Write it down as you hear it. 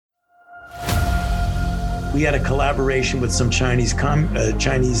We had a collaboration with some Chinese scientists.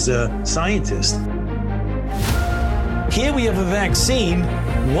 Here we have a vaccine.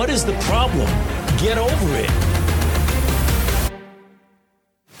 What is the problem? Get over it.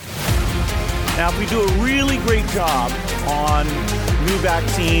 Now, if we do a really great job on new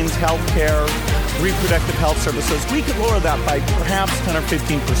vaccines, healthcare, reproductive health services, we could lower that by perhaps 10 or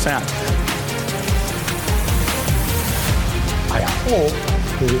 15%. I hope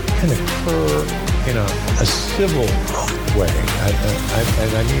that it can occur in a civil way.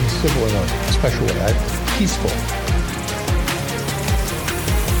 And I mean civil in a special way, peaceful.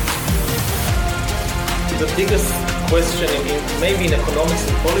 The biggest question maybe in economics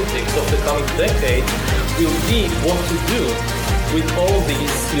and politics of the coming decade will be what to do with all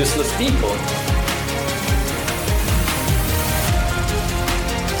these useless people.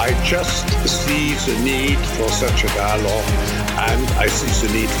 I just see the need for such a dialogue, and I see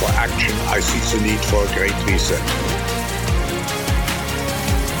the need for action. I see the need for a great reset.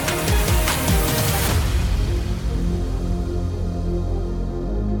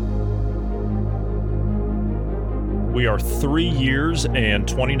 We are 3 years and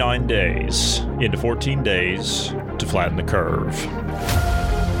 29 days into 14 days to flatten the curve.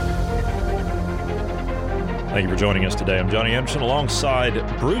 Thank you for joining us today. I'm Johnny Anderson alongside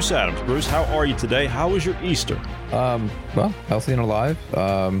Bruce Adams. Bruce, how are you today? How was your Easter? Well, healthy and alive.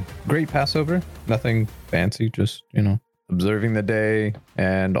 Great Passover. Nothing fancy, just, observing the day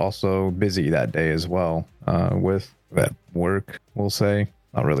and also busy that day as well with that work, we'll say.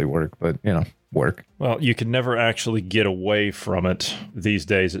 Not really work, but, work. Well, you can never actually get away from it these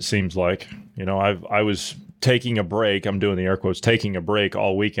days, it seems like. I was taking a break. I'm doing the air quotes, taking a break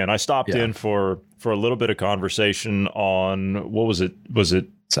all weekend. I stopped in for a little bit of conversation on, what was it? Was it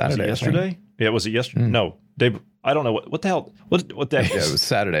Saturday? Yesterday? Yeah, was it yesterday? No. I don't know what the hell. What day? Yeah, it was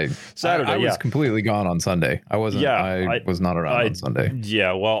Saturday. Saturday. I was completely gone on Sunday. I wasn't. Yeah, I was not around on Sunday.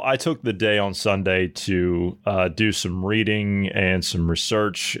 Yeah, well, I took the day on Sunday to do some reading and some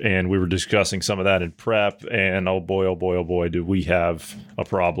research, and we were discussing some of that in prep. And oh boy, do we have a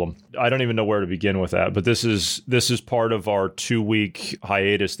problem? I don't even know where to begin with that. But this is part of our 2-week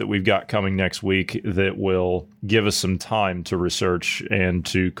hiatus that we've got coming next week that will give us some time to research and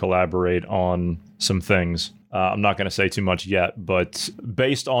to collaborate on some things. I'm not going to say too much yet, but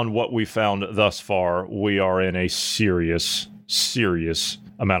based on what we found thus far, we are in a serious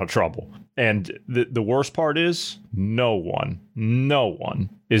amount of trouble. And the worst part is no one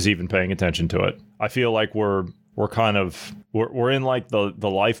is even paying attention to it. I feel like we're in like the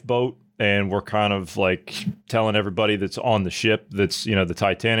lifeboat, and we're kind of like telling everybody that's on the ship, that's, the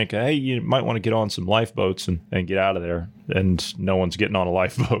Titanic, hey, you might want to get on some lifeboats and get out of there. And no one's getting on a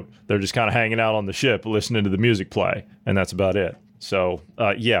lifeboat. They're just kind of hanging out on the ship, listening to the music play. And that's about it. So,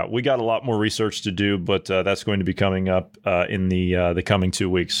 we got a lot more research to do, but that's going to be coming up in the coming 2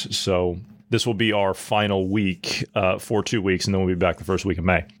 weeks. So this will be our final week for 2 weeks, and then we'll be back the first week of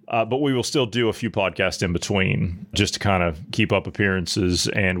May. But we will still do a few podcasts in between just to kind of keep up appearances,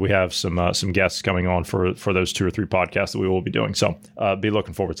 and we have some guests coming on for those 2 or 3 podcasts that we will be doing. So be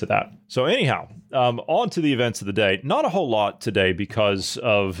looking forward to that. So anyhow, on to the events of the day. Not a whole lot today because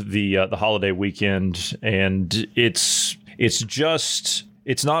of the holiday weekend, and it's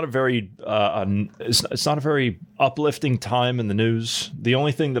not a very uplifting time in the news. The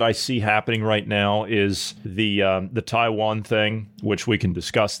only thing that I see happening right now is the Taiwan thing, which we can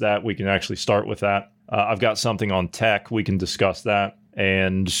discuss that. We can actually start with that. I've got something on tech. We can discuss that,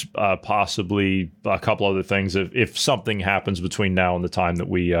 and possibly a couple other things if something happens between now and the time that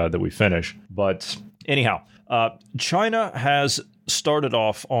we finish. But anyhow, China has started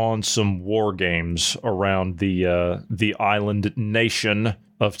off on some war games around the island nation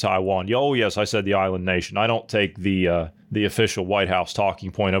of Taiwan. Oh, yes, I said the island nation. I don't take the official White House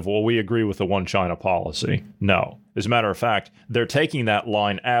talking point of, well, we agree with the one China policy. No. As a matter of fact, they're taking that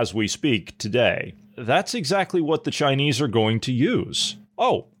line as we speak today. That's exactly what the Chinese are going to use.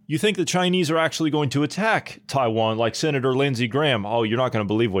 Oh, you think the Chinese are actually going to attack Taiwan like Senator Lindsey Graham? Oh, you're not going to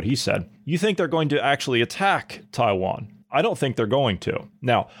believe what he said. You think they're going to actually attack Taiwan? I don't think they're going to.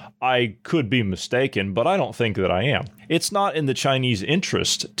 Now, I could be mistaken, but I don't think that I am. It's not in the Chinese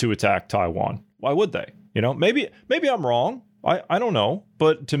interest to attack Taiwan. Why would they? Maybe I'm wrong. I don't know.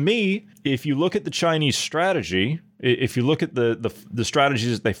 But to me, if you look at the Chinese strategy, if you look at the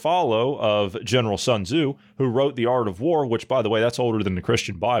strategies that they follow of General Sun Tzu, who wrote The Art of War, which, by the way, that's older than the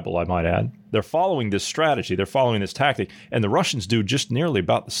Christian Bible, I might add. They're following this strategy. They're following this tactic. And the Russians do just nearly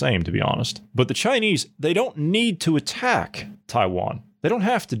about the same, to be honest. But the Chinese, they don't need to attack Taiwan. They don't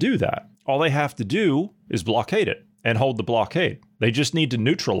have to do that. All they have to do is blockade it and hold the blockade. They just need to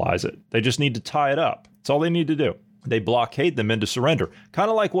neutralize it. They just need to tie it up. That's all they need to do. They blockade them into surrender. Kind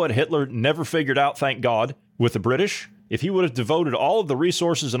of like what Hitler never figured out, thank God, with the British. If he would have devoted all of the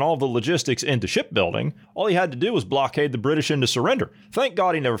resources and all of the logistics into shipbuilding, all he had to do was blockade the British into surrender. Thank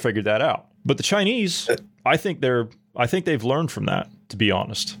God he never figured that out. But the Chinese, I think they've learned from that, to be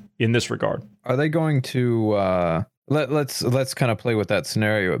honest, in this regard. Are they going to let's kind of play with that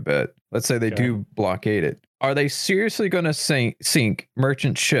scenario a bit. Let's say they do blockade it. Are they seriously going to sink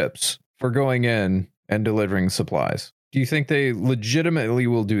merchant ships for going in and delivering supplies? Do you think they legitimately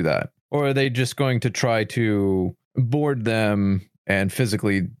will do that? Or are they just going to try to board them and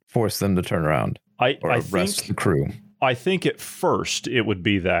physically force them to turn around or arrest the crew? I think at first it would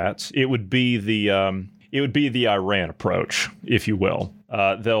be that. It would be the Iran approach, if you will.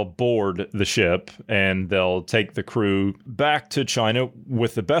 They'll board the ship and they'll take the crew back to China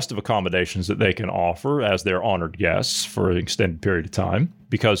with the best of accommodations that they can offer as their honored guests for an extended period of time.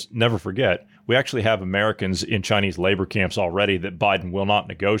 Because never forget, we actually have Americans in Chinese labor camps already that Biden will not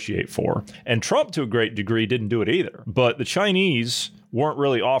negotiate for. And Trump, to a great degree, didn't do it either. But the Chinese weren't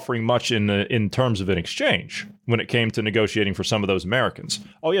really offering much in terms of an exchange when it came to negotiating for some of those Americans.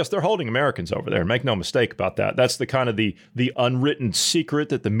 Oh, yes, they're holding Americans over there. Make no mistake about that. That's the kind of the unwritten secret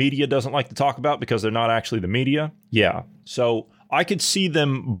that the media doesn't like to talk about because they're not actually the media. Yeah. So I could see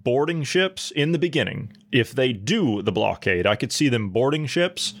them boarding ships in the beginning. If they do the blockade, I could see them boarding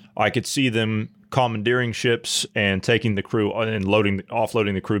ships. I could see them commandeering ships and taking the crew and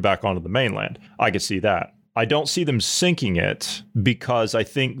offloading the crew back onto the mainland. I could see that. I don't see them sinking it because I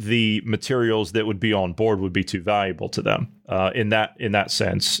think the materials that would be on board would be too valuable to them in that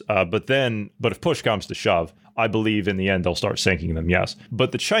sense. But if push comes to shove, I believe in the end they'll start sinking them, yes.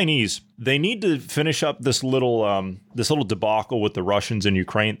 But the Chinese, they need to finish up this little debacle with the Russians in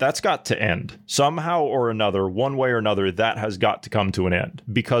Ukraine. That's got to end. Somehow or another, one way or another, that has got to come to an end.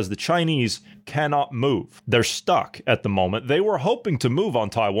 Because the Chinese cannot move. They're stuck at the moment. They were hoping to move on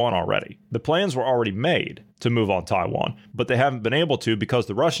Taiwan already. The plans were already made to move on Taiwan, but they haven't been able to because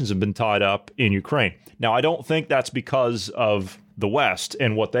the Russians have been tied up in Ukraine. Now, I don't think that's because of the West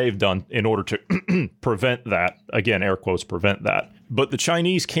and what they've done in order to prevent that. Again, air quotes, prevent that. But the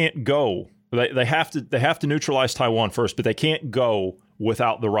Chinese can't go. They have to neutralize Taiwan first, but they can't go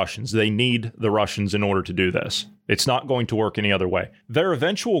without the Russians. They need the Russians in order to do this. It's not going to work any other way. Their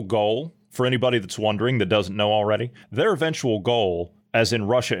eventual goal, for anybody that's wondering that doesn't know already, their eventual goal, as in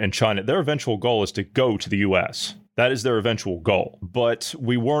Russia and China, their eventual goal is to go to the U.S. That is their eventual goal. But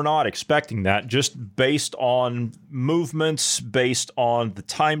we were not expecting that just based on movements, based on the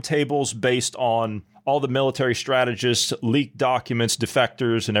timetables, based on all the military strategists, leaked documents,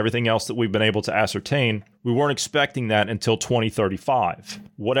 defectors, and everything else that we've been able to ascertain. We weren't expecting that until 2035.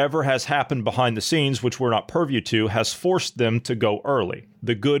 Whatever has happened behind the scenes, which we're not purview to, has forced them to go early.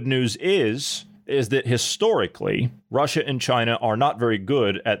 The good news is that historically, Russia and China are not very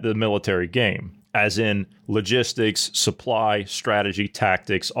good at the military game, as in logistics, supply, strategy,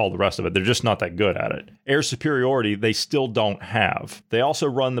 tactics, all the rest of it. They're just not that good at it. Air superiority, they still don't have. They also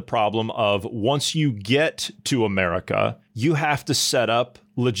run the problem of once you get to America, you have to set up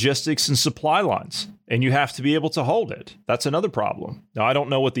logistics and supply lines, and you have to be able to hold it. That's another problem. Now, I don't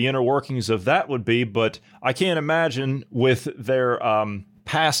know what the inner workings of that would be, but I can't imagine with their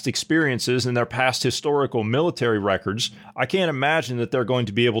past experiences and their past historical military records, I can't imagine that they're going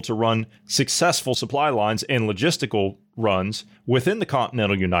to be able to run successful supply lines and logistical runs within the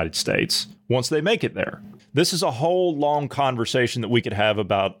continental United States once they make it there. This is a whole long conversation that we could have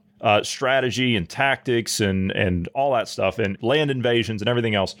about strategy and tactics and all that stuff and land invasions and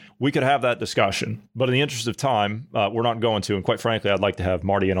everything else. We could have that discussion. But in the interest of time, we're not going to. And quite frankly, I'd like to have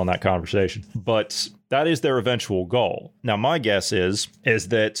Marty in on that conversation. But that is their eventual goal. Now, my guess is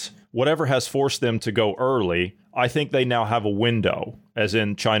that whatever has forced them to go early, I think they now have a window, as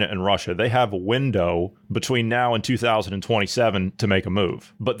in China and Russia. They have a window between now and 2027 to make a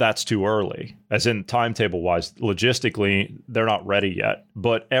move. But that's too early, as in timetable-wise. Logistically, they're not ready yet.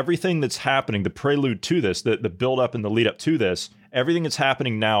 But everything that's happening, the prelude to this, the build-up and the lead-up to this, everything that's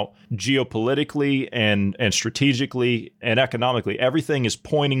happening now geopolitically and strategically and economically, everything is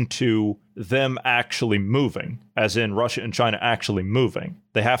pointing to them actually moving, as in Russia and China actually moving.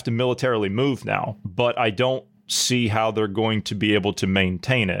 They have to militarily move now, but I don't see how they're going to be able to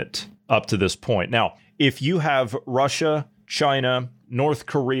maintain it up to this point. Now, if you have Russia, China, North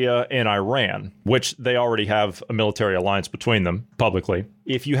Korea, and Iran, which they already have a military alliance between them publicly,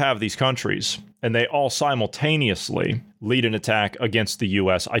 if you have these countries and they all simultaneously lead an attack against the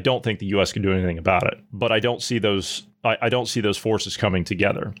U.S., I don't think the U.S. can do anything about it. But I don't see those. I don't see those forces coming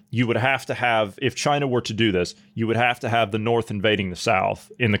together. You would have to have, if China were to do this, you would have to have the North invading the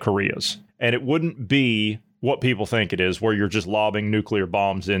South in the Koreas. And it wouldn't be what people think it is, where you're just lobbing nuclear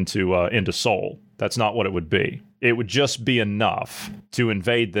bombs into Seoul. That's not what it would be. It would just be enough to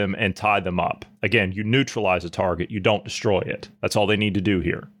invade them and tie them up. Again, you neutralize a target, you don't destroy it. That's all they need to do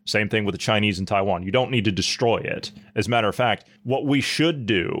here. Same thing with the Chinese and Taiwan. You don't need to destroy it. As a matter of fact, what we should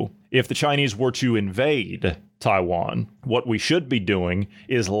do, if the Chinese were to invade Taiwan, what we should be doing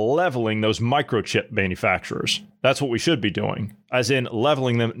is leveling those microchip manufacturers. That's what we should be doing, as in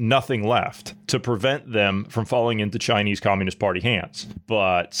leveling them, nothing left, to prevent them from falling into Chinese Communist Party hands.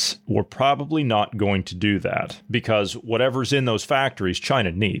 But we're probably not going to do that, because whatever's in those factories,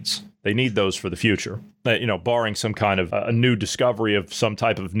 China needs. They need those for the future. Barring some kind of a new discovery of some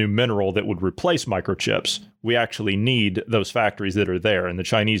type of new mineral that would replace microchips, we actually need those factories that are there, and the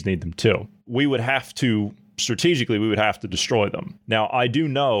Chinese need them too. We would have to destroy them. Now, I do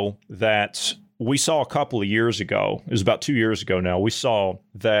know that we saw a couple of years ago, it was about 2 years ago now, we saw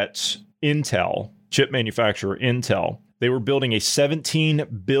that Intel, chip manufacturer Intel, they were building a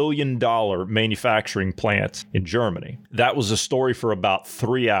 $17 billion manufacturing plant in Germany. That was a story for about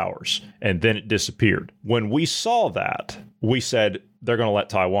 3 hours, and then it disappeared. When we saw that, we said, they're going to let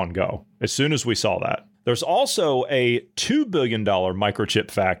Taiwan go. As soon as we saw that. There's also a $2 billion microchip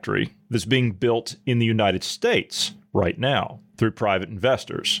factory that's being built in the United States right now through private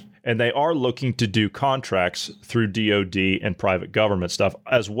investors. And they are looking to do contracts through DoD and private government stuff,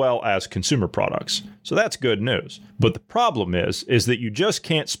 as well as consumer products. So that's good news. But the problem is that you just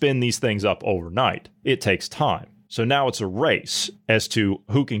can't spin these things up overnight. It takes time. So now it's a race as to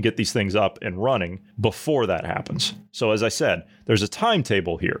who can get these things up and running before that happens. So as I said, there's a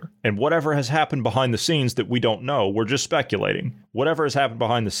timetable here. And whatever has happened behind the scenes that we don't know, we're just speculating. Whatever has happened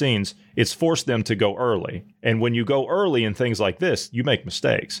behind the scenes, it's forced them to go early. And when you go early in things like this, you make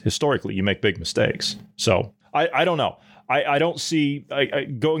mistakes. Historically, you make big mistakes. So I don't know. I don't see,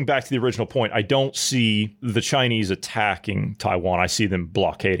 going back to the original point, I don't see the Chinese attacking Taiwan. I see them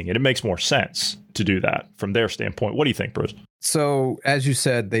blockading it. It makes more sense to do that from their standpoint. What do you think, Bruce? So, as you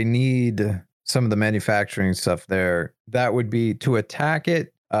said, they need some of the manufacturing stuff there. That would be to attack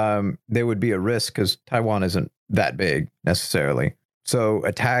it. There would be a risk because Taiwan isn't that big necessarily. So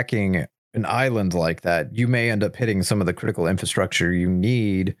attacking an island like that, you may end up hitting some of the critical infrastructure you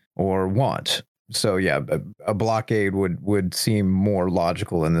need or want. So yeah, a blockade would seem more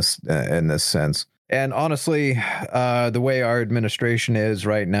logical in this sense. And honestly, the way our administration is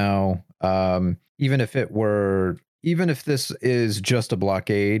right now, even if this is just a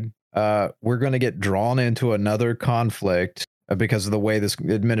blockade, we're going to get drawn into another conflict because of the way this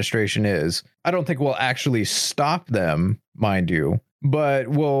administration is. I don't think we'll actually stop them, mind you. But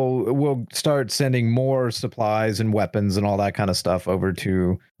we'll start sending more supplies and weapons and all that kind of stuff over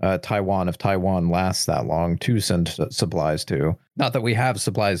to Taiwan if Taiwan lasts that long to send supplies to. Not that we have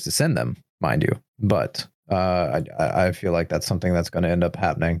supplies to send them, mind you, but I feel like that's something that's going to end up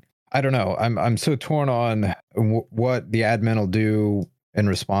happening. I don't know. I'm so torn on what the admin will do in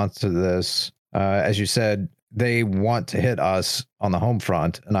response to this. As you said, they want to hit us on the home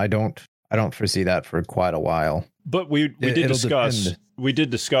front, and I don't foresee that for quite a while. But we did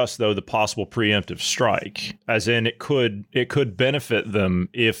discuss though the possible preemptive strike, as in it could benefit them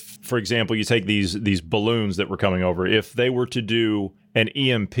if, for example, you take these balloons that were coming over, if they were to do an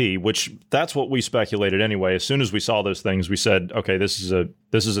EMP, which that's what we speculated anyway. As soon as we saw those things, we said, okay, this is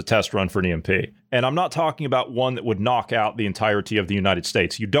a test run for an EMP. And I'm not talking about one that would knock out the entirety of the United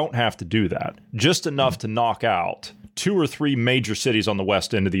States. You don't have to do that. Just enough to knock out 2 or 3 major cities on the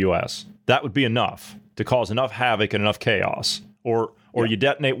west end of the U.S. That would be enough to cause enough havoc and enough chaos. Or you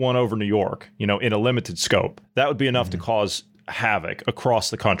detonate one over New York, in a limited scope. That would be enough to cause havoc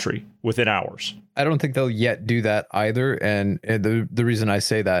across the country within hours. I don't think they'll yet do that either. And the reason I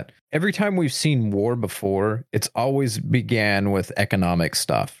say that, every time we've seen war before, it's always began with economic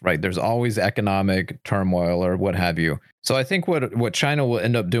stuff, right? There's always economic turmoil or what have you. So I think what China will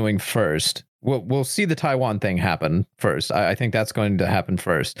end up doing first, we'll see the Taiwan thing happen first. I think that's going to happen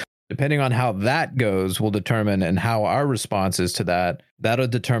first. Depending on how that goes will determine, and how our response is to that, that'll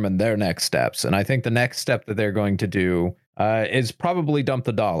determine their next steps. And I think the next step that they're going to do is probably dump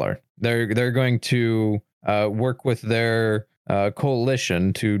the dollar. They're going to work with their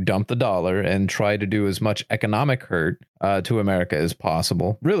coalition to dump the dollar and try to do as much economic hurt to America as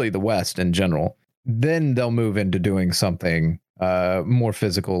possible, really the West in general. Then they'll move into doing something more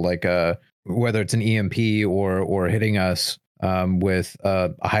physical, like whether it's an EMP or hitting us with a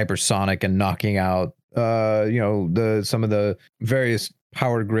hypersonic and knocking out, some of the various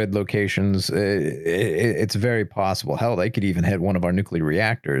power grid locations. It's very possible. Hell, they could even hit one of our nuclear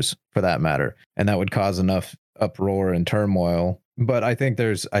reactors for that matter, and that would cause enough uproar and turmoil. But I think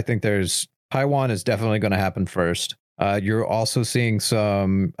there's Taiwan is definitely going to happen first. You're also seeing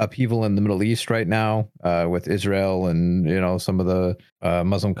some upheaval in the Middle East right now with Israel and some of the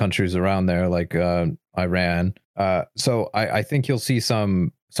Muslim countries around there, like Iran. So I think you'll see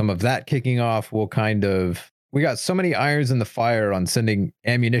some of that kicking off. We got so many irons in the fire on sending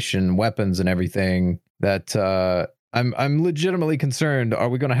ammunition, weapons, and everything that I'm legitimately concerned. Are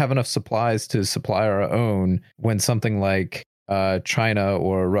we going to have enough supplies to supply our own when something like China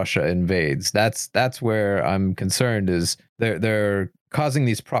or Russia invades? That's where I'm concerned. Is they're causing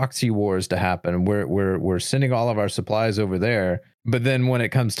these proxy wars to happen. We're sending all of our supplies over there, but then when it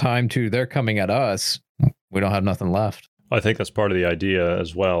comes time to they're coming at us, we don't have nothing left. I think that's part of the idea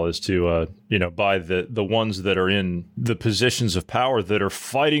as well, is to by the ones that are in the positions of power that are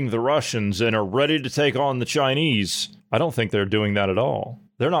fighting the Russians and are ready to take on the Chinese. I don't think they're doing that at all.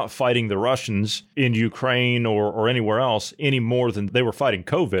 They're not fighting the Russians in Ukraine or anywhere else any more than they were fighting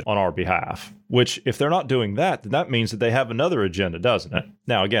COVID on our behalf, which if they're not doing that, then that means that they have another agenda, doesn't it?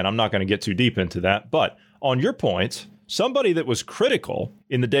 Now, again, I'm not going to get too deep into that, but on your point, somebody that was critical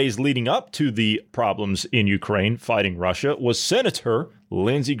in the days leading up to the problems in Ukraine fighting Russia was Senator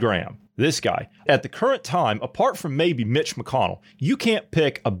Lindsey Graham. This guy, at the current time, apart from maybe Mitch McConnell, you can't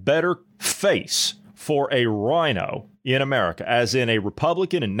pick a better face for a rhino in America, as in a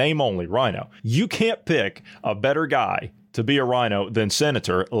Republican and name only rhino. You can't pick a better guy to be a rhino than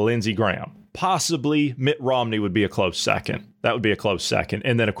Senator Lindsey Graham. Possibly Mitt Romney would be a close second. That would be a close second.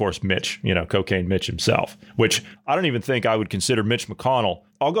 And then, of course, Mitch, Cocaine Mitch himself, which I don't even think I would consider Mitch McConnell.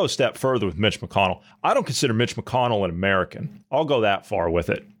 I'll go a step further with Mitch McConnell. I don't consider Mitch McConnell an American. I'll go that far with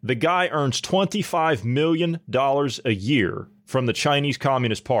it. The guy earns $25 million a year from the Chinese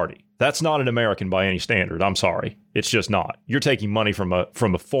Communist Party. That's not an American by any standard. I'm sorry. It's just not. You're taking money from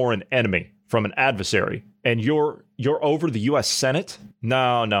a foreign enemy, from an adversary, and you're over the U.S. Senate?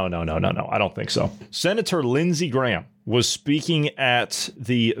 No. I don't think so. Senator Lindsey Graham was speaking at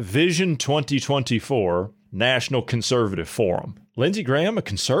the Vision 2024 National Conservative Forum. Lindsey Graham, a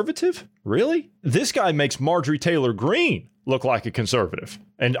conservative? Really? This guy makes Marjorie Taylor Greene look like a conservative.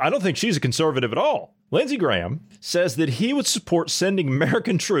 And I don't think she's a conservative at all. Lindsey Graham says that he would support sending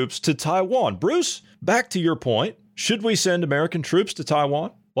American troops to Taiwan. Bruce, back to your point. Should we send American troops to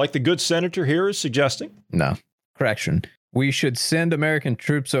Taiwan, like the good senator here is suggesting? No. Correction. We should send American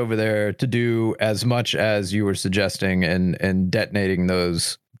troops over there to do as much as you were suggesting and detonating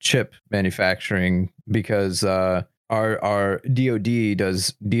those chip manufacturing, because our DoD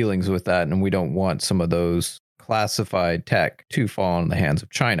does dealings with that, and we don't want some of those classified tech to fall in the hands of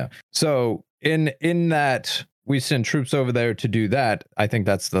China. So in that we send troops over there to do that, I think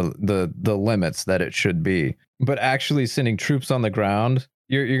that's the limits that it should be. But actually sending troops on the ground,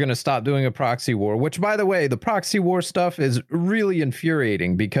 you're going to stop doing a proxy war, which, by the way, the proxy war stuff is really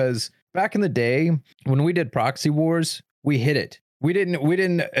infuriating, because back in the day when we did proxy wars, we hit it. We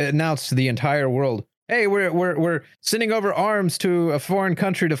didn't announce to the entire world, hey, we're sending over arms to a foreign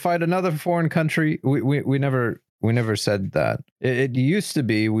country to fight another foreign country. We never said that. It used to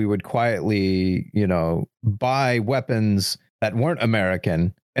be we would quietly, buy weapons that weren't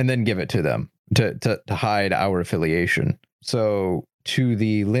American and then give it to them to hide our affiliation. So to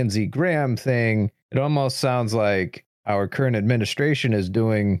the Lindsey Graham thing, it almost sounds like our current administration is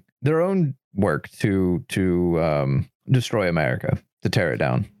doing their own work to destroy America, to tear it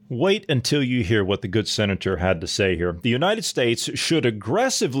down. Wait until you hear what the good senator had to say here. The United States should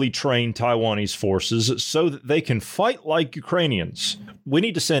aggressively train Taiwanese forces so that they can fight like Ukrainians. We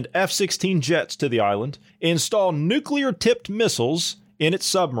need to send F-16 jets to the island, install nuclear-tipped missiles in its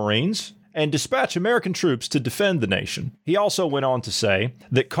submarines, and dispatch American troops to defend the nation. He also went on to say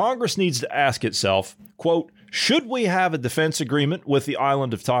that Congress needs to ask itself, quote, should we have a defense agreement with the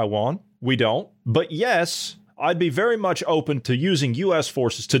island of Taiwan? We don't. But yes, I'd be very much open to using U.S.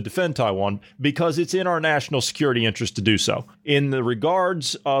 forces to defend Taiwan because it's in our national security interest to do so. In the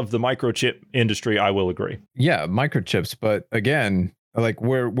regards of the microchip industry, I will agree. Yeah, microchips. But again, like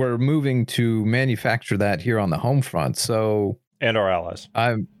we're moving to manufacture that here on the home front. So and our allies.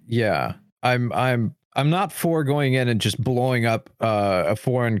 I'm not for going in and just blowing up a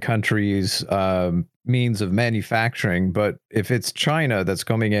foreign country's means of manufacturing, but if it's China that's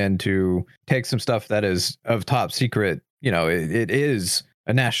coming in to take some stuff that is of top secret, it is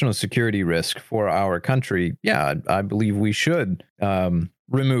a national security risk for our country. Yeah, I believe we should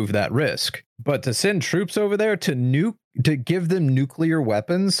remove that risk. But to send troops over there to nuke to give them nuclear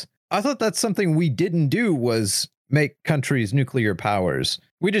weapons. I thought that's something we didn't do, was make countries nuclear powers.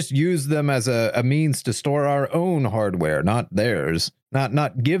 We just use them as a means to store our own hardware, not theirs,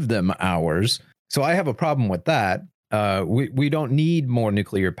 not give them ours. So I have a problem with that. We don't need more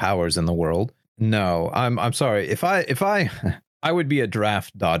nuclear powers in the world. No, I'm sorry. If I would be a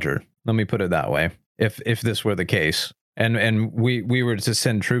draft dodger. Let me put it that way. If this were the case, and we were to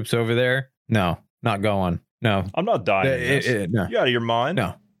send troops over there, no, not going. No, I'm not dying. No. You out of your mind?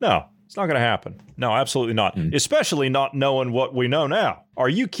 No, it's not going to happen. No, absolutely not. Especially not knowing what we know now. Are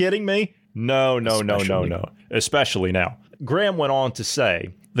you kidding me? No. Especially now. Graham went on to say,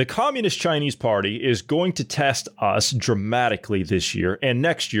 the Communist Chinese Party is going to test us dramatically this year and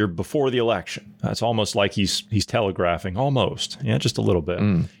next year before the election. That's almost like he's telegraphing. Almost. Yeah, just a little bit.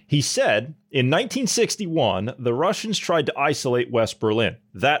 He said, in 1961, the Russians tried to isolate West Berlin.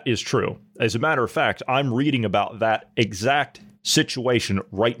 That is true. As a matter of fact, I'm reading about that exact situation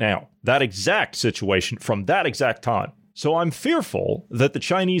right now. That exact situation from that exact time. So I'm fearful that the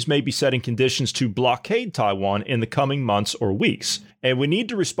Chinese may be setting conditions to blockade Taiwan in the coming months or weeks, and we need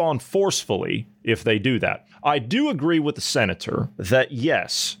to respond forcefully if they do that. I do agree with the senator that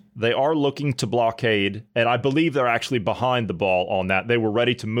yes, they are looking to blockade, and I believe they're actually behind the ball on that. They were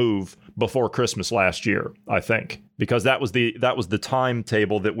ready to move before Christmas last year, I think, because that was the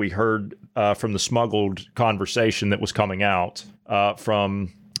timetable that we heard from the smuggled conversation that was coming out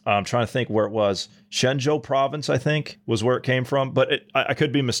from. I'm trying to think where it was. Shenzhou province, I think, was where it came from. But I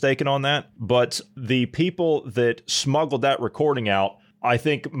could be mistaken on that. But the people that smuggled that recording out, I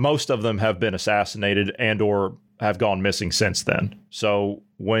think most of them have been assassinated and or have gone missing since then. So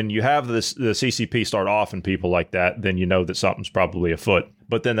when you have the CCP start offing people like that, then you know that something's probably afoot.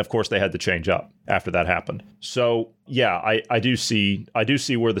 But then, of course, they had to change up after that happened. So, yeah, I do see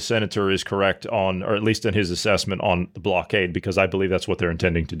where the senator is correct on, or at least in his assessment on the blockade, because I believe that's what they're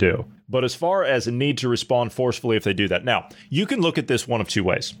intending to do. But as far as a need to respond forcefully if they do that, now, you can look at this one of two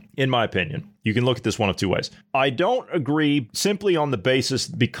ways, in my opinion. You can look at this one of two ways. I don't agree simply on the basis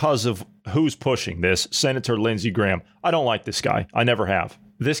because of who's pushing this, Senator Lindsey Graham. I don't like this guy. I never have.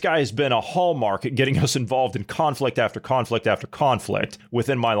 This guy has been a hallmark at getting us involved in conflict after conflict after conflict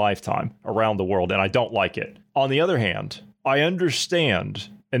within my lifetime around the world, and I don't like it. On the other hand, I understand,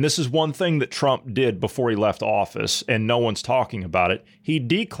 and this is one thing that Trump did before he left office, and no one's talking about it. He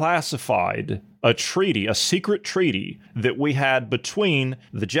declassified a treaty, a secret treaty that we had between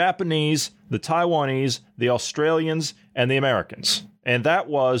the Japanese, the Taiwanese, the Australians, and the Americans. And that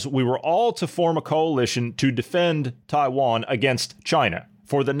was, we were all to form a coalition to defend Taiwan against China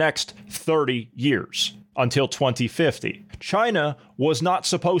for the next 30 years until 2050. China was not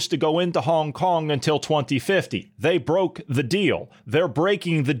supposed to go into Hong Kong until 2050. They broke the deal. They're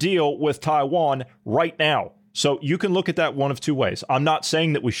breaking the deal with Taiwan right now. So you can look at that one of two ways. I'm not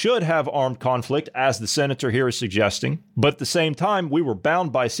saying that we should have armed conflict, as the senator here is suggesting, but at the same time, we were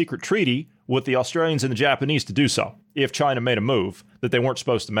bound by a secret treaty with the Australians and the Japanese to do so if China made a move that they weren't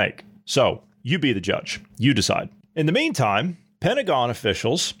supposed to make. So you be the judge. You decide. In the meantime, Pentagon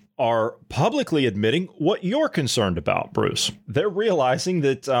officials are publicly admitting what you're concerned about, Bruce. They're realizing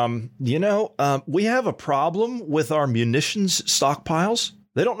that, we have a problem with our munitions stockpiles.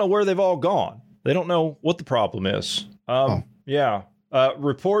 They don't know where they've all gone. They don't know what the problem is.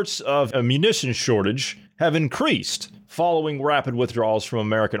 Reports of a munitions shortage have increased following rapid withdrawals from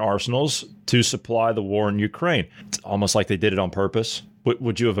American arsenals to supply the war in Ukraine. It's almost like they did it on purpose.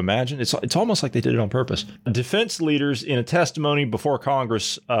 Would you have imagined? It's almost like they did it on purpose. Defense leaders in a testimony before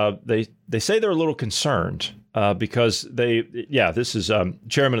Congress, they say they're a little concerned because this is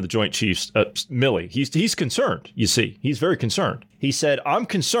Chairman of the Joint Chiefs, Milley. He's concerned, you see. He's very concerned. He said, I'm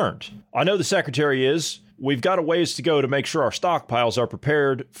concerned. I know the Secretary is. We've got a ways to go to make sure our stockpiles are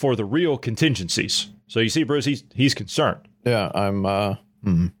prepared for the real contingencies. So you see, Bruce, he's concerned. Yeah, I'm.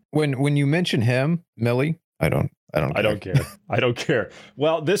 When you mention him, Milley, I don't care. I don't care.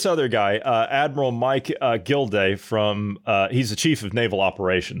 Well, this other guy, Admiral Mike Gilday he's the chief of naval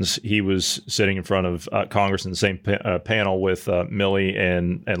operations. He was sitting in front of Congress in the same panel with Milley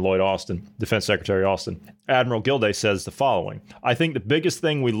and Lloyd Austin, Defense Secretary Austin. Admiral Gilday says the following: I think the biggest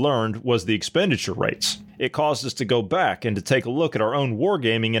thing we learned was the expenditure rates. It caused us to go back and to take a look at our own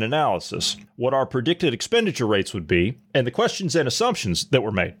wargaming and analysis, what our predicted expenditure rates would be, and the questions and assumptions that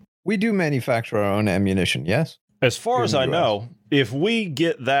were made. We do manufacture our own ammunition, yes? As far as I know, if we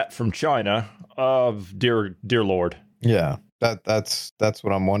get that from China, dear Lord. Yeah, that's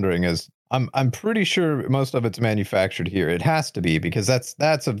what I'm wondering is, I'm pretty sure most of it's manufactured here. It has to be, because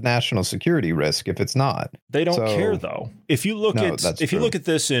that's of national security risk if it's not. They don't care, though. If you look you look at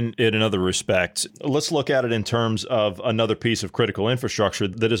this in another respect, let's look at it in terms of another piece of critical infrastructure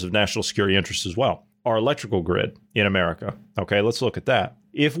that is of national security interest as well. Our electrical grid in America. Okay, let's look at that.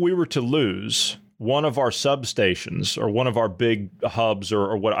 If we were to lose one of our substations or one of our big hubs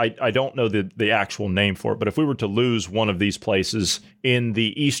or what, I don't know the actual name for it, but if we were to lose one of these places in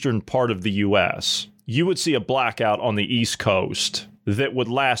the eastern part of the U.S., you would see a blackout on the East Coast that would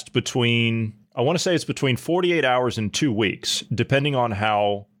last between 48 hours and 2 weeks, depending on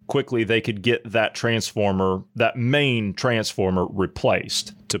how quickly they could get that main transformer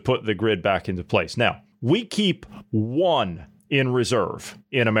replaced to put the grid back into place. Now, we keep one in reserve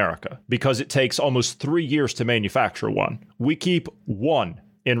in America because it takes almost 3 years to manufacture one. We keep one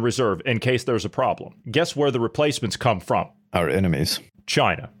in reserve in case there's a problem. Guess where the replacements come from? Our enemies.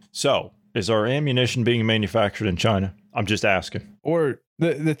 China. So, is our ammunition being manufactured in China? I'm just asking. Or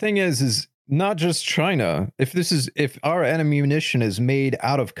the thing is not just China. If our ammunition is made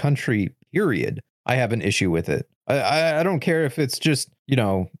out of country, period, I have an issue with it. I don't care if it's just,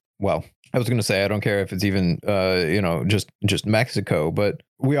 I was going to say, I don't care if it's even, just Mexico, but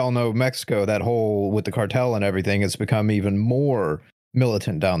we all know Mexico, that whole with the cartel and everything, has become even more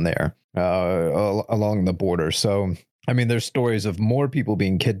militant down there along the border. So, I mean, there's stories of more people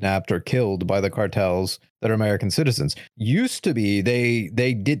being kidnapped or killed by the cartels that are American citizens. Used to be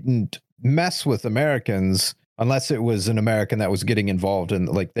they didn't mess with Americans unless it was an American that was getting involved in,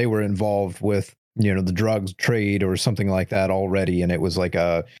 like, they were involved with, the drugs trade or something like that already. And it was like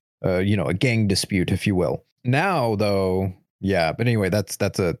a gang dispute, if you will. Now, though, yeah. But anyway, that's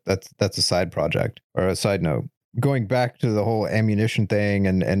a side project or a side note. Going back to the whole ammunition thing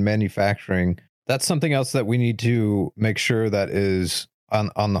and manufacturing, that's something else that we need to make sure that is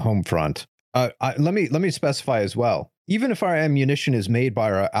on the home front. Let me specify as well. Even if our ammunition is made by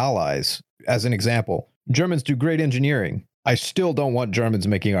our allies, as an example, Germans do great engineering. I still don't want Germans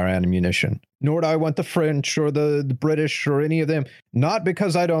making our ammunition, nor do I want the French or the British or any of them. Not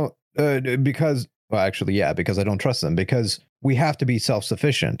because I don't, because I don't trust them, because we have to be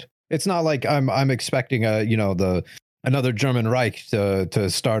self-sufficient. It's not like I'm expecting another German Reich to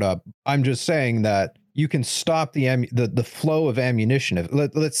start up. I'm just saying that you can stop the flow of ammunition. If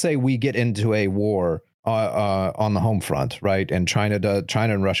let's say we get into a war on the home front, right? And China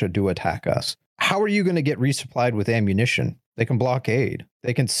and Russia do attack us. How are you going to get resupplied with ammunition? They can blockade.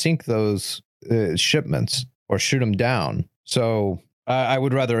 They can sink those shipments or shoot them down. So I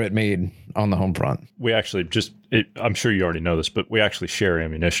would rather it made on the home front. We actually I'm sure you already know this, but we actually share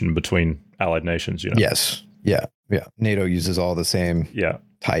ammunition between allied nations. Yes. Yeah. NATO uses all the same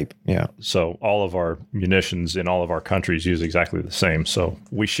type. Yeah. So all of our munitions in all of our countries use exactly the same. So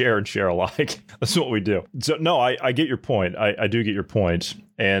we share and share alike. That's what we do. So no, I get your point. I do get your point.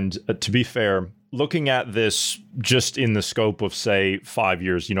 And to be fair, looking at this just in the scope of, say, 5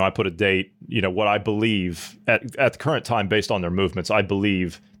 years, I put a date, what I believe at the current time, based on their movements, I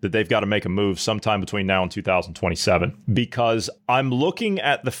believe that they've got to make a move sometime between now and 2027, because I'm looking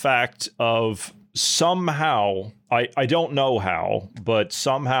at the fact of somehow, I don't know how, but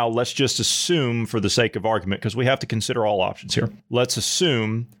somehow, let's just assume for the sake of argument, because we have to consider all options here. Let's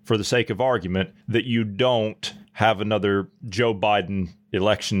assume for the sake of argument that you don't have another Joe Biden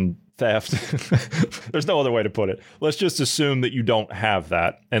election theft. There's no other way to put it. Let's just assume that you don't have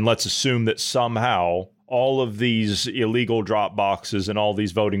that. And let's assume that somehow all of these illegal drop boxes and all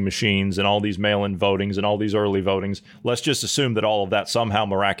these voting machines and all these mail-in votings and all these early votings, let's just assume that all of that somehow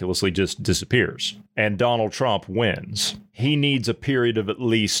miraculously just disappears and Donald Trump wins. He needs a period of at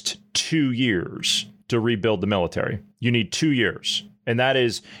least 2 years to rebuild the military. You need 2 years. And that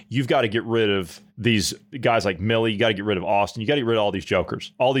is, you've got to get rid of these guys like Milley. You got to get rid of Austin. You got to get rid of all these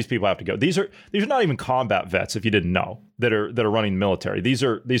jokers. All these people have to go. These are not even combat vets, if you didn't know, that are running the military. These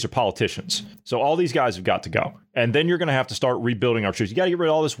are politicians. So all these guys have got to go. And then you're going to have to start rebuilding our troops. You got to get rid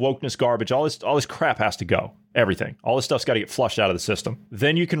of all this wokeness garbage. All this crap has to go. Everything. All this stuff's got to get flushed out of the system.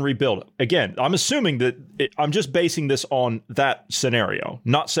 Then you can rebuild it. Again, I'm assuming that I'm just basing this on that scenario.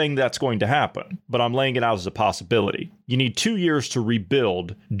 Not saying that's going to happen, but I'm laying it out as a possibility. You need 2 years to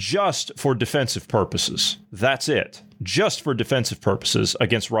rebuild just for defensive purposes. That's it. Just for defensive purposes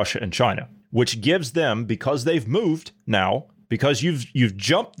against Russia and China, which gives them, because they've moved now, because you've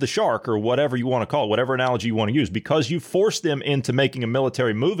jumped the shark, or whatever you want to call it, whatever analogy you want to use, because you forced them into making a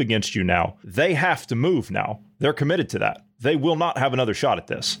military move against you now, they have to move now. They're committed to that. They will not have another shot at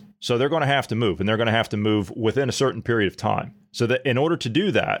this. So they're going to have to move, and they're going to have to move within a certain period of time. So that in order to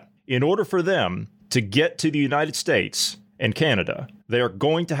do that, in order for them to get to the United States and Canada. They are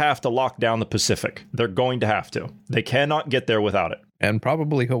going to have to lock down the Pacific. They're going to have to. They cannot get there without it. And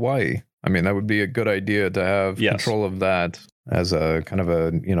probably Hawaii. I mean, that would be a good idea to have control of that as a kind of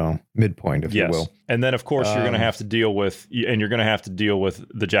a, midpoint, if you will. And then, of course, you're going to have to deal with,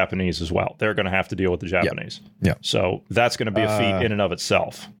 the Japanese as well. They're going to have to deal with the Japanese. Yeah. So that's going to be a feat in and of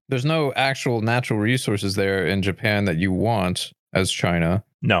itself. There's no actual natural resources there in Japan that you want as China.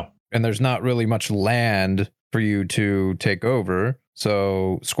 No. And there's not really much land for you to take over.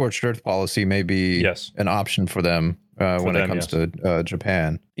 So scorched earth policy may be an option for them when it comes to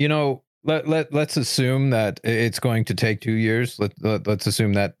Japan. Let's assume that it's going to take 2 years. Let's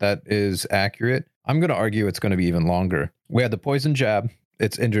assume that is accurate. I'm going to argue it's going to be even longer. We had the poison jab.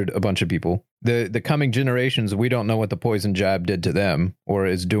 It's injured a bunch of people. The coming generations, we don't know what the poison jab did to them or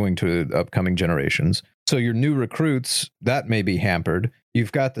is doing to the upcoming generations. So your new recruits, that may be hampered.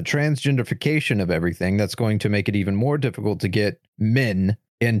 You've got the transgenderification of everything that's going to make it even more difficult to get men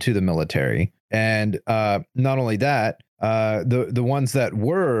into the military. And not only that, the ones that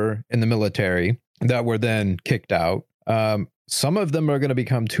were in the military that were then kicked out, some of them are going to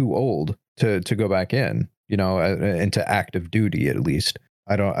become too old to go back in, into active duty at least.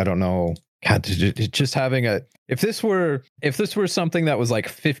 I don't know. God, just having if this were something that was like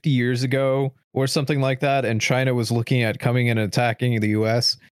 50 years ago or something like that, and China was looking at coming in and attacking the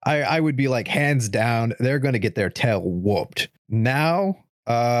US, I would be like, hands down, they're going to get their tail whooped. Now,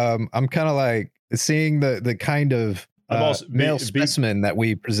 I'm kind of like seeing the kind of male specimen that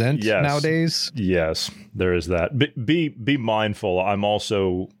we present nowadays. Yes, there is that. Be mindful. I'm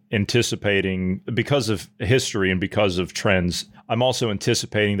also anticipating, because of history and because of trends, I'm also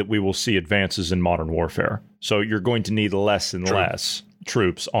anticipating that we will see advances in modern warfare. So you're going to need less and less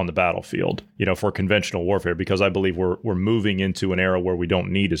troops on the battlefield, for conventional warfare, because I believe we're moving into an era where we don't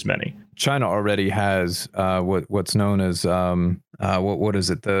need as many. China already has what's known as what is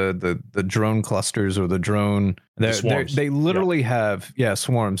it, the drone clusters or the drone. They literally have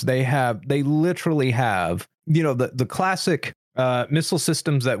swarms. They literally have the classic missile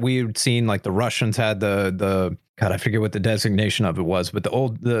systems that we've seen, like the Russians had the God, I forget what the designation of it was, but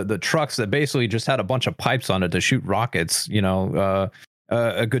the trucks that basically just had a bunch of pipes on it to shoot rockets,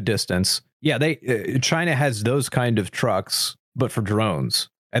 a good distance. Yeah, China has those kind of trucks, but for drones,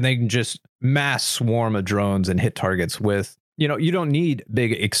 and they can just mass swarm of drones and hit targets with. You don't need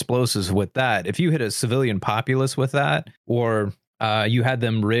big explosives with that. If you hit a civilian populace with that, or you had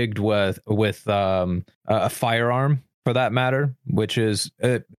them rigged with a firearm, for that matter, which is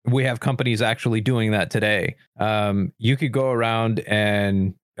we have companies actually doing that today. You could go around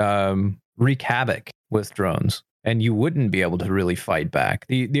and wreak havoc with drones, and you wouldn't be able to really fight back.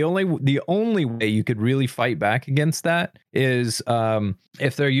 The only way you could really fight back against that is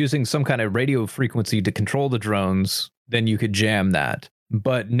if they're using some kind of radio frequency to control the drones, then you could jam that.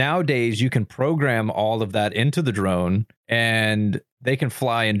 But nowadays, you can program all of that into the drone, and they can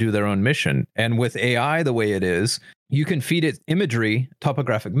fly and do their own mission. And with AI the way it is, you can feed it imagery,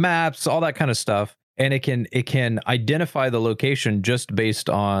 topographic maps, all that kind of stuff, and it can identify the location just based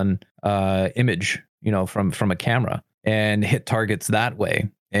on image, from a camera, and hit targets that way,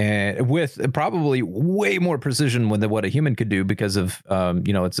 and with probably way more precision than what a human could do because of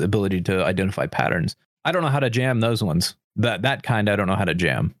its ability to identify patterns. I don't know how to jam those ones. That kind I don't know how to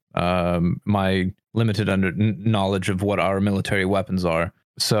jam. My limited knowledge of what our military weapons are.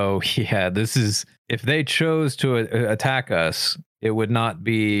 So yeah, this is, if they chose to attack us, it would not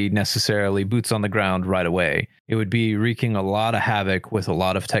be necessarily boots on the ground right away. It would be wreaking a lot of havoc with a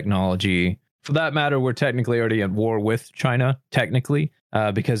lot of technology. For that matter, we're technically already at war with China, technically,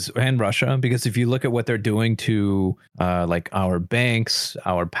 and Russia, because if you look at what they're doing to like our banks,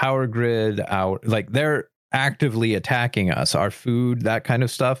 our power grid, they're actively attacking us, our food, that kind of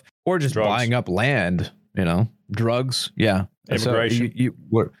stuff, or just buying up land, drugs. Yeah. Immigration.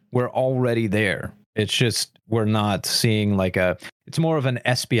 So we're already there. It's just, we're not seeing it's more of an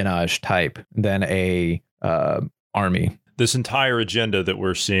espionage type than a army. This entire agenda that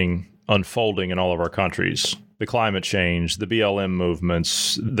we're seeing unfolding in all of our countries, the climate change, the BLM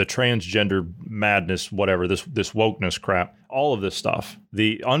movements, the transgender madness, whatever, this wokeness crap, all of this stuff,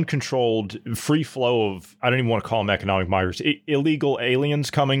 the uncontrolled free flow of, I don't even want to call them economic migrants, illegal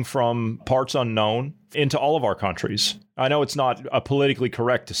aliens coming from parts unknown into all of our countries. I know it's not politically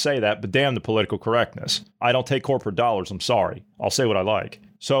correct to say that, but damn the political correctness. I don't take corporate dollars. I'm sorry. I'll say what I like.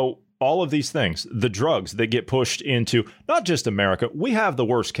 So all of these things, the drugs that get pushed into not just America, we have the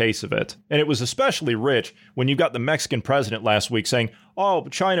worst case of it. And it was especially rich when you got the Mexican president last week saying, "Oh,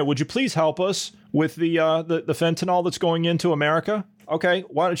 China, would you please help us with the fentanyl that's going into America?" Okay,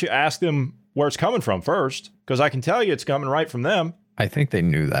 why don't you ask them where it's coming from first, because I can tell you it's coming right from them. I think they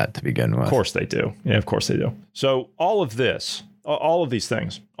knew that to begin with. Of course they do. Yeah, of course they do. So all of this, all of these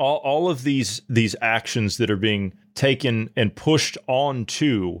things, all of these actions that are being taken and pushed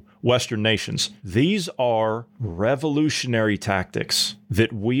onto Western nations, these are revolutionary tactics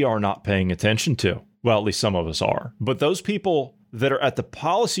that we are not paying attention to. Well, at least some of us are. But those people that are at the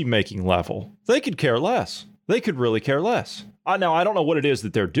policy-making level, they could care less. They could really care less. Now, I don't know what it is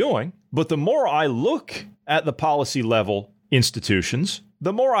that they're doing, but the more I look at the policy level institutions,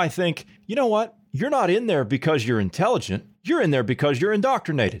 the more I think, you know what? You're not in there because you're intelligent. You're in there because you're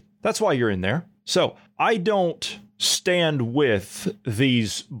indoctrinated. That's why you're in there. So I don't stand with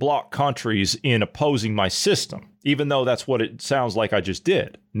these bloc countries in opposing my system, even though that's what it sounds like I just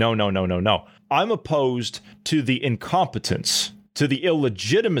did. No. I'm opposed to the incompetence, to the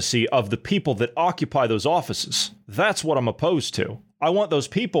illegitimacy of the people that occupy those offices. That's what I'm opposed to. I want those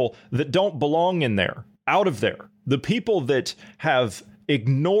people that don't belong in there, out of there. The people that have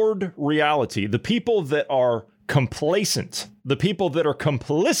ignored reality, the people that are complacent, the people that are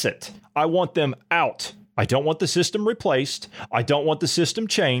complicit, I want them out. I don't want the system replaced. I don't want the system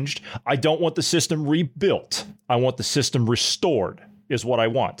changed. I don't want the system rebuilt. I want the system restored, is what I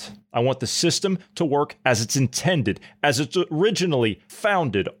want. I want the system to work as it's intended, as it's originally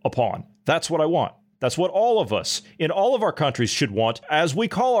founded upon. That's what I want. That's what all of us in all of our countries should want, as we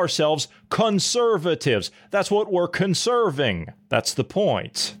call ourselves conservatives. That's what we're conserving. That's the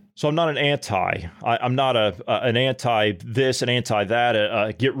point. So I'm not an anti. I'm not an anti this, an anti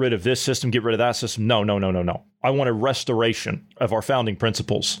that, get rid of this system, get rid of that system. No. I want a restoration of our founding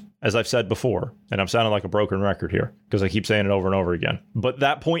principles, as I've said before. And I'm sounding like a broken record here because I keep saying it over and over again. But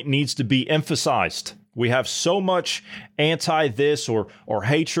that point needs to be emphasized. We have so much anti this or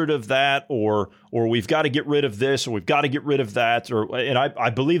hatred of that, or we've got to get rid of this, or we've got to get rid of that. And I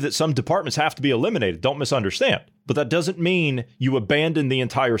believe that some departments have to be eliminated. Don't misunderstand. But that doesn't mean you abandon the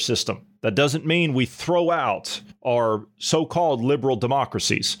entire system. That doesn't mean we throw out our so-called liberal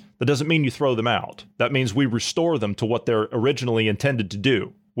democracies. That doesn't mean you throw them out. That means we restore them to what they're originally intended to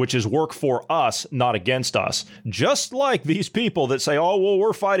do, which is work for us, not against us. Just like these people that say, oh, well,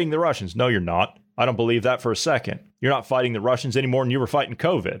 we're fighting the Russians. No, you're not. I don't believe that for a second. You're not fighting the Russians any more than you were fighting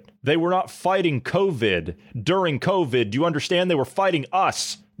COVID. They were not fighting COVID during COVID. Do you understand? They were fighting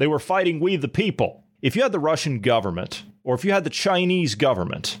us. They were fighting we the people. If you had the Russian government, or if you had the Chinese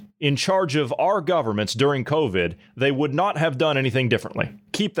government in charge of our governments during COVID, they would not have done anything differently.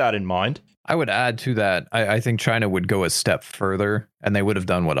 Keep that in mind. I would add to that, I think China would go a step further, and they would have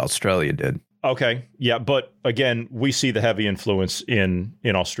done what Australia did. Okay, yeah, but again, we see the heavy influence in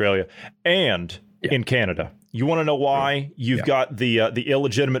Australia and in Canada. You want to know why you've got the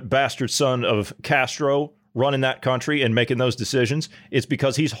illegitimate bastard son of Castro running that country and making those decisions? It's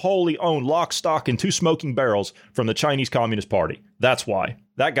because he's wholly owned lock, stock, and two smoking barrels from the Chinese Communist Party. That's why.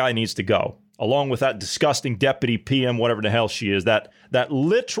 That guy needs to go, along with that disgusting deputy PM, whatever the hell she is, that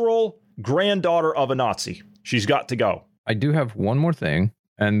literal granddaughter of a Nazi. She's got to go. I do have one more thing,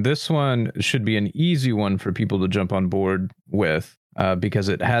 and this one should be an easy one for people to jump on board with because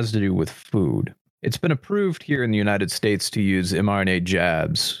it has to do with food. It's been approved here in the United States to use mRNA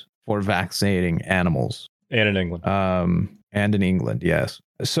jabs for vaccinating animals. And in England. And in England, yes.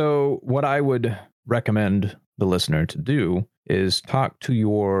 So what I would recommend the listener to do is talk to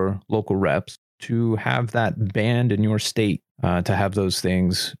your local reps to have that banned in your state, to have those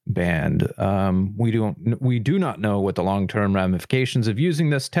things banned. We do not know what the long-term ramifications of using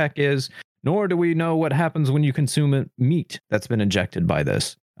this tech is, nor do we know what happens when you consume meat that's been injected by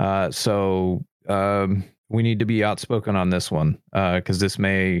this. So we need to be outspoken on this one, because this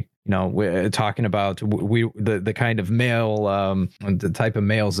may, we're talking about the kind of male, the type of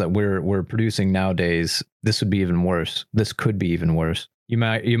males that we're producing nowadays. This would be even worse. This could be even worse. You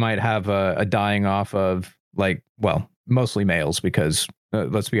might have a dying off of mostly males, because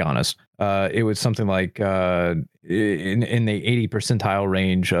let's be honest, it was something like in the 80 percentile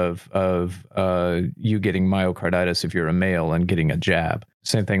range of you getting myocarditis if you're a male and getting a jab.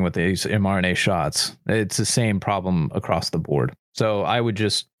 Same thing with these mRNA shots. It's the same problem across the board. So I would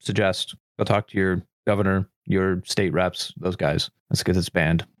just suggest go talk to your governor, your state reps, those guys. Let's get this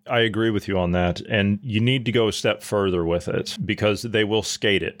banned. I agree with you on that. And you need to go a step further with it, because they will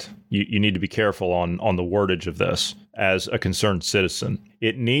skate it. You need to be careful on the wordage of this as a concerned citizen.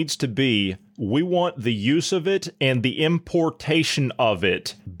 It needs to be, we want the use of it and the importation of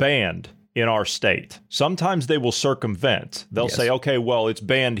it banned in our state. Sometimes they will circumvent. They'll say, okay, well, it's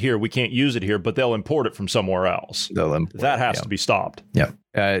banned here. We can't use it here, but they'll import it from somewhere else. That has to be stopped. Yeah.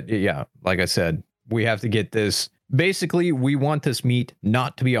 Like I said, we have to get this Basically, we want this meat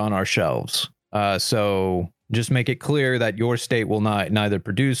not to be on our shelves. So just make it clear that your state will neither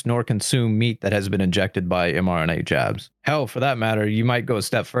produce nor consume meat that has been injected by mRNA jabs. Hell, for that matter, you might go a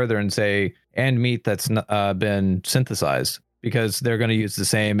step further and say, and meat that's been synthesized, because they're going to use the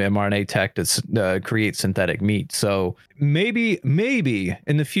same mRNA tech to create synthetic meat. So maybe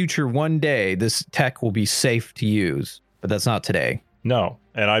in the future, one day, this tech will be safe to use, but that's not today. No,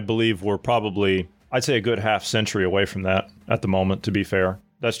 and I believe we're probably, I'd say, a good half century away from that at the moment, to be fair.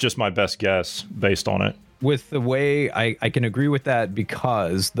 That's just my best guess based on it. With the way I can agree with that,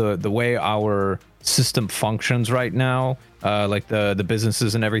 because the way our system functions right now, like the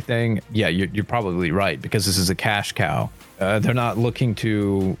businesses and everything, yeah, you're probably right, because this is a cash cow. They're not looking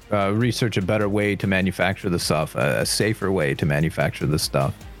to research a better way to manufacture the stuff, a safer way to manufacture the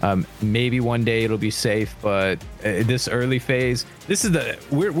stuff. Maybe one day it'll be safe, but this early phase,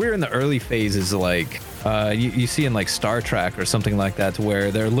 we're in the early phases, like you see in like Star Trek or something like that, to where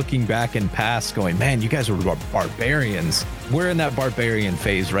they're looking back in past going, man, you guys were barbarians. We're in that barbarian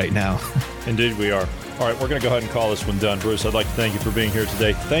phase right now. Indeed we are. All right, we're going to go ahead and call this one done. Bruce, I'd like to thank you for being here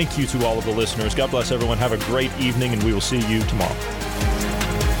today. Thank you to all of the listeners. God bless everyone. Have a great evening, and we will see you tomorrow.